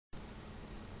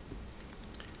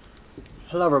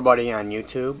Hello everybody on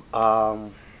YouTube.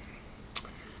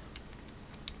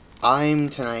 I'm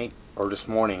tonight, or this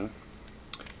morning,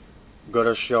 going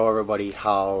to show everybody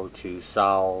how to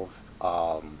solve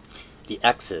the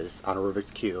X's on a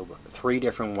Rubik's Cube 3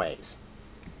 different ways.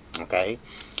 Okay?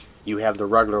 You have the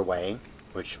regular way,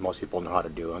 which most people know how to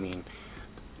do. I mean,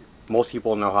 most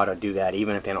people know how to do that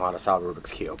even if they know how to solve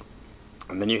Rubik's Cube.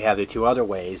 And then you have the two other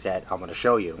ways that I'm going to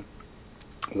show you.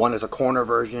 One is a corner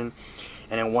version,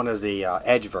 and then one is the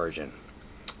edge version.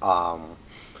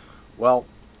 Well,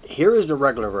 here is the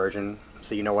regular version,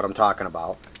 so you know what I'm talking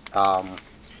about.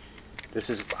 This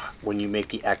is when you make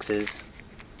the X's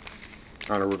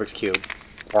on a Rubik's Cube,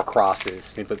 or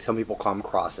crosses. Some people call them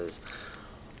crosses.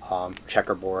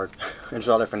 Checkerboard. There's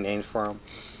all different names for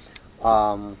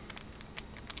them.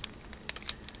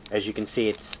 As you can see,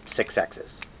 it's 6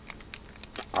 X's.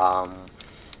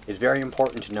 It's very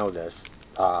important to know this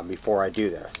before I do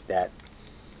this, that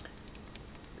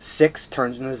 6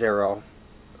 turns into 0,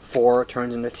 4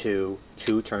 turns into 2,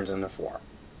 2 turns into 4.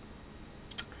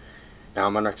 Now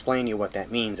I'm going to explain to you what that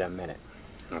means in a minute.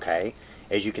 Okay?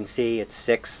 As you can see, it's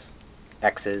 6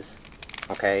 X's.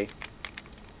 Okay?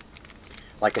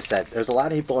 Like I said, there's a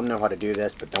lot of people who know how to do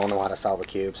this, but don't know how to solve a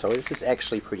cube, so this is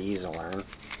actually pretty easy to learn.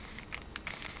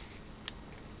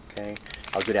 Okay?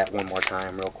 I'll do that one more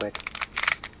time real quick.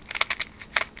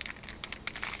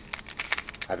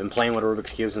 I've been playing with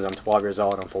Rubik's Cube since I'm 12 years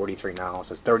old. I'm 43 now,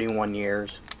 so it's 31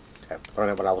 years. I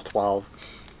learned it when I was 12.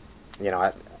 You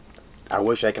know, I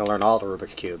wish I can learn all the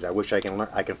Rubik's Cubes. I wish I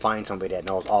can find somebody that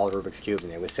knows all the Rubik's Cubes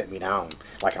and they would sit me down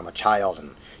like I'm a child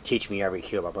and teach me every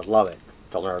cube. I would love it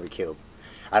to learn every cube.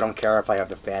 I don't care if I have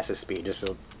the fastest speed, just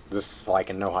so I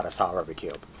can know how to solve every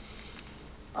cube.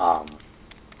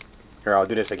 Here, I'll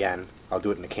do this again. I'll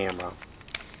do it in the camera.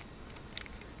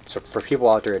 So for people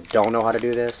out there that don't know how to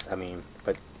do this, I mean,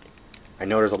 but I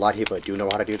know there's a lot of people that do know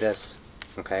how to do this.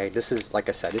 Okay, this is, like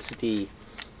I said, this is the...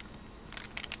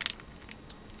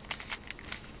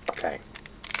 Okay.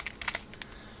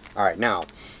 Alright, now,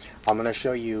 I'm going to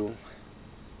show you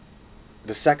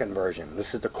the second version.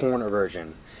 This is the corner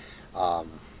version, how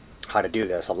to do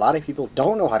this. A lot of people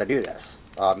don't know how to do this.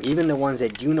 Even the ones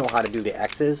that do know how to do the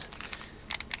X's,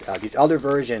 these other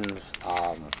versions,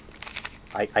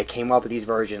 I came up with these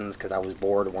versions because I was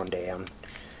bored one day.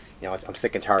 I'm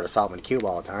sick and tired of solving the cube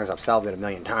all the time. I've solved it a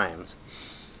million times.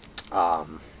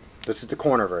 This is the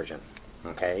corner version,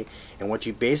 okay? And what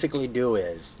you basically do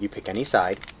is you pick any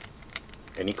side,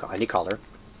 any color.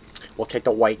 We'll take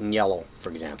the white and yellow, for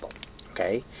example,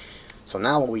 okay? So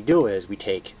now what we do is we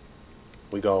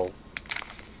go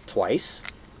twice,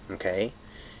 okay?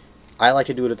 I like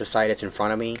to do it at the side that's in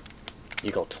front of me.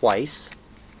 You go twice,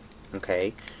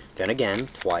 okay? Then again,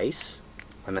 twice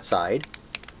on the side.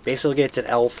 Basically it's an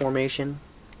L formation,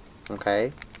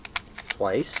 okay?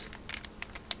 Twice,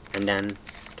 and then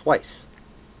twice,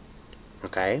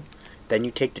 okay? Then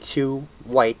you take the 2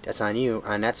 white that's on you,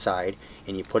 on that side,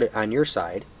 and you put it on your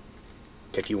side,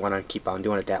 if you want to keep on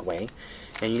doing it that way,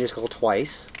 and you just go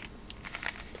twice,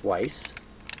 twice,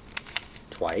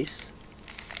 twice,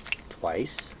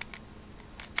 twice,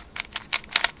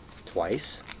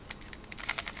 twice,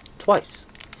 twice.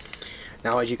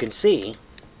 Now as you can see,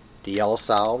 the yellow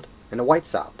solved and the white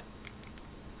solved.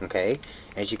 Okay?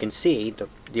 As you can see,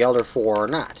 the other 4 are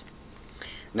not.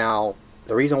 Now,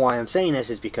 the reason why I'm saying this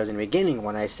is because in the beginning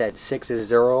when I said 6 is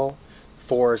 0,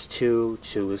 4 is 2,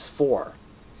 2 is 4.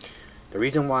 The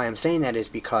reason why I'm saying that is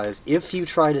because if you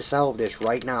try to solve this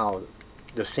right now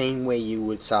the same way you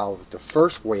would solve the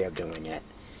first way of doing it,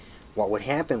 what would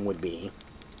happen would be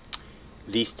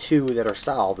these 2 that are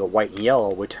solved, the white and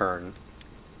yellow, would turn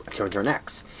into an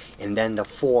X. And then the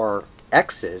 4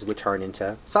 X's would turn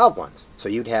into solved ones. So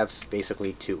you'd have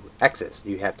basically 2 X's.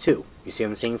 You have 2. You see what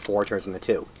I'm saying? 4 turns into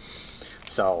 2.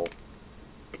 So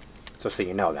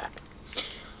you know that.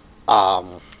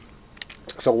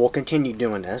 So we'll continue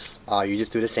doing this. You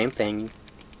just do the same thing.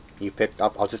 You picked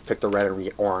up, I'll just pick the red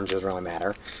and orange, doesn't really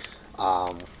matter.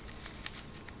 Do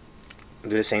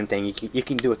the same thing. You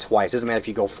can do it twice. Doesn't matter if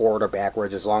you go forward or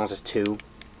backwards, as long as it's 2.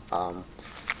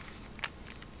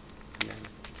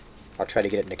 I'll try to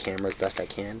get it in the camera as best I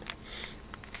can.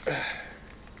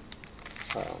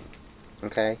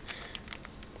 Okay.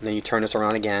 And then you turn this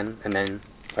around again, and then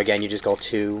again you just go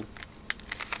 2,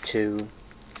 2,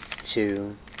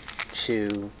 2,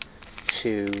 2,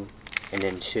 2, and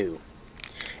then 2.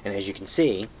 And as you can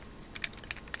see,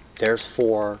 there's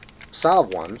 4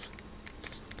 solved ones,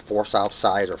 4 solved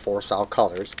sides or 4 solved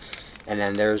colors, and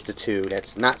then there's the 2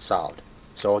 that's not solved.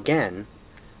 So again,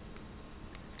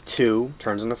 2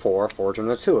 turns into 4, 4 turns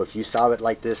into 2. If you solve it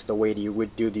like this the way you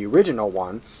would do the original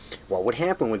one, what would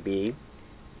happen would be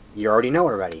You already know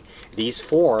it already. These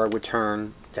 4 would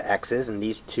turn to x's, and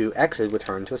these 2 x's would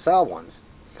turn to solved ones,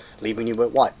 leaving you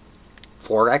with what?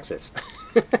 4 x's.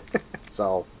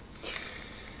 So,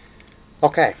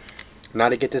 okay. Now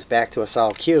to get this back to a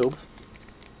solved cube,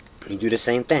 you do the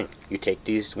same thing. You take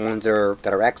these ones that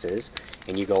are x's,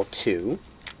 and you go 2,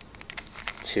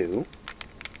 2,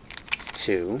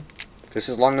 2. Just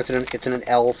as long as it's in an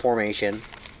L formation.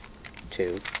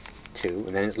 2, 2,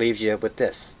 and then it leaves you with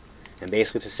this. And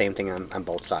basically it's the same thing on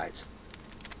both sides.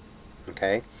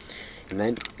 Okay? And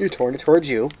then you turn it towards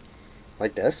you,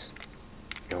 like this.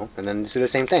 You know, and then just do the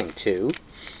same thing. 2.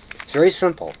 It's very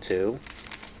simple. 2,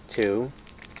 2,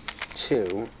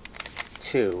 2,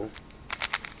 2,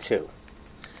 2.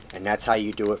 And that's how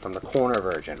you do it from the corner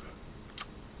version.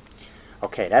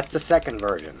 Okay, that's the second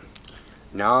version.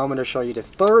 Now I'm going to show you the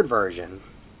third version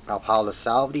of how to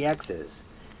solve the x's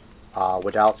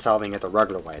without solving it the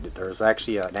regular way. There's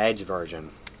actually an edge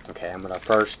version. Okay, I'm going to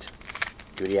first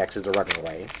do the x's the regular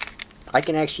way. I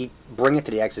can actually bring it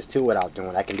to the x's too without doing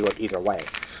it. I can do it either way.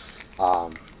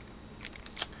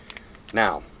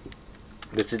 Now,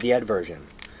 this is the edge version.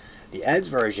 The edge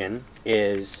version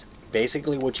is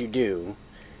basically what you do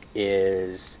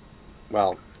is,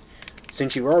 well,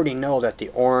 since you already know that the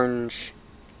orange,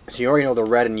 so you already know the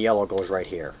red and yellow goes right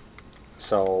here.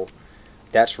 So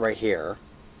that's right here.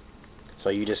 So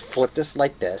you just flip this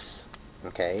like this,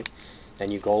 okay?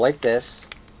 Then you go like this,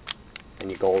 and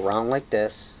you go around like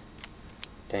this.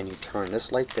 Then you turn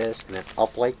this like this, and then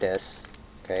up like this,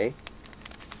 okay?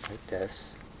 Like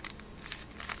this,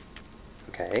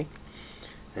 okay?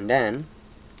 And then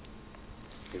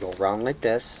you go around like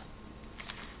this.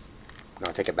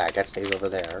 No, take it back. That stays over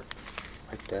there,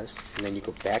 like this. And then you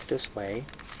go back this way,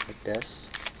 like this.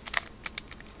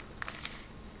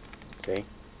 See?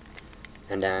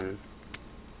 And then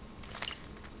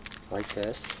like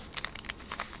this.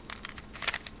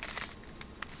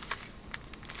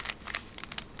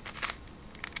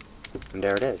 And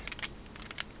there it is.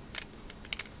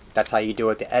 That's how you do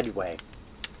it the edge way.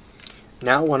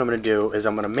 Now what I'm going to do is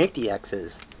I'm going to make the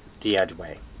x's the edge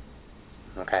way.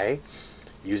 Okay?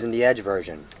 Using the edge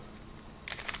version.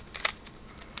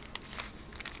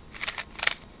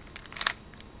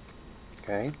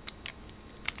 Okay?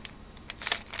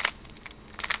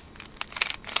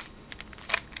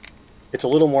 It's a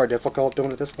little more difficult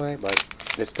doing it this way, but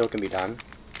it still can be done.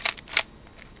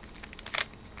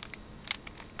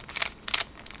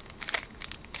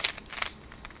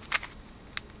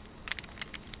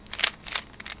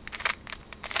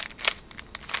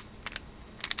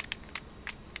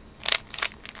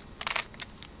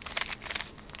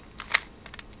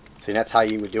 See, that's how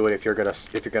you would do it if you're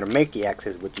gonna make the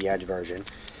x's with the edge version,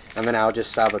 and then I'll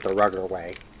just solve it the regular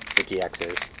way with the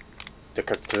x's, the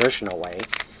traditional way.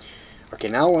 Okay,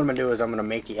 now what I'm gonna do is I'm gonna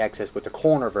make the x's with the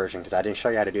corner version because I didn't show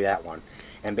you how to do that one.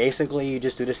 And basically, you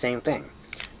just do the same thing.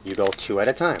 You go 2 at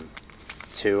a time,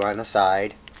 2 on the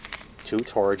side, 2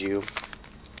 towards you,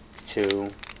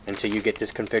 2 until you get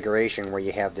this configuration where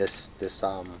you have this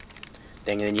thing,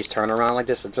 and then you just turn around like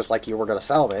this, just like you were gonna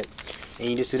solve it, and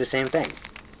you just do the same thing.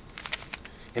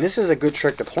 And this is a good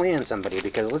trick to play on somebody,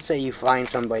 because let's say you find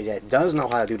somebody that does know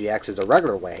how to do the x's the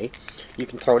regular way, you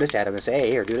can throw this at them and say,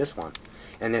 hey, here, do this one.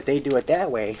 And if they do it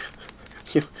that way,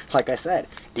 like I said,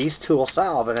 these 2 will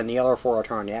solve, and then the other 4 will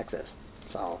turn on the x's.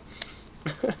 So,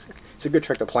 it's a good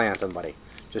trick to play on somebody,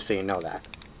 just so you know that.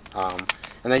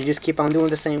 And then you just keep on doing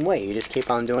it the same way. You just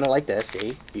keep on doing it like this,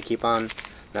 see? You keep on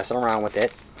messing around with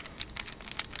it.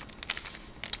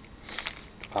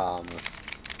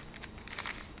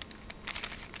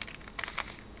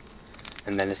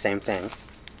 And then the same thing.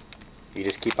 You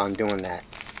just keep on doing that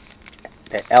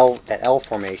L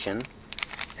formation,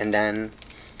 and then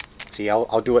see,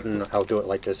 I'll do it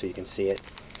like this so you can see it.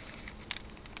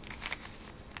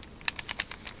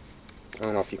 I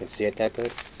don't know if you can see it that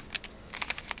good.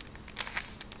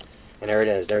 And there it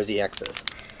is. There's the x's.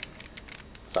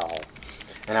 So,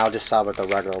 and I'll just solve it the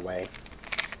regular way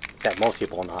that most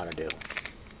people know how to do.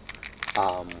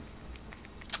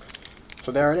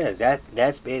 So there it is.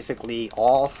 That's basically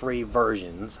all 3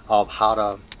 versions of how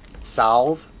to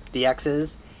solve the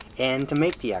x's and to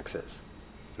make the x's.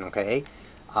 Okay?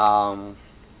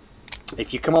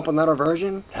 If you come up with another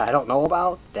version I don't know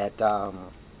about, that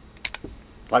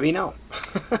let me know.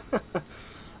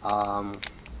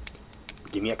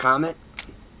 Give me a comment.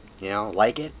 You know,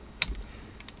 like it.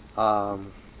 I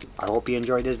hope you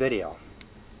enjoyed this video.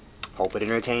 Hope it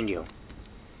entertained you.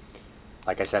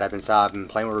 Like I said, I've been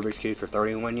playing with Rubik's Cube for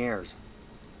 31 years.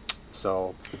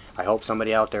 So, I hope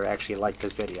somebody out there actually liked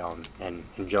this video and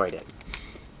enjoyed it.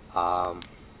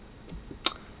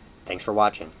 Thanks for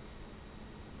watching.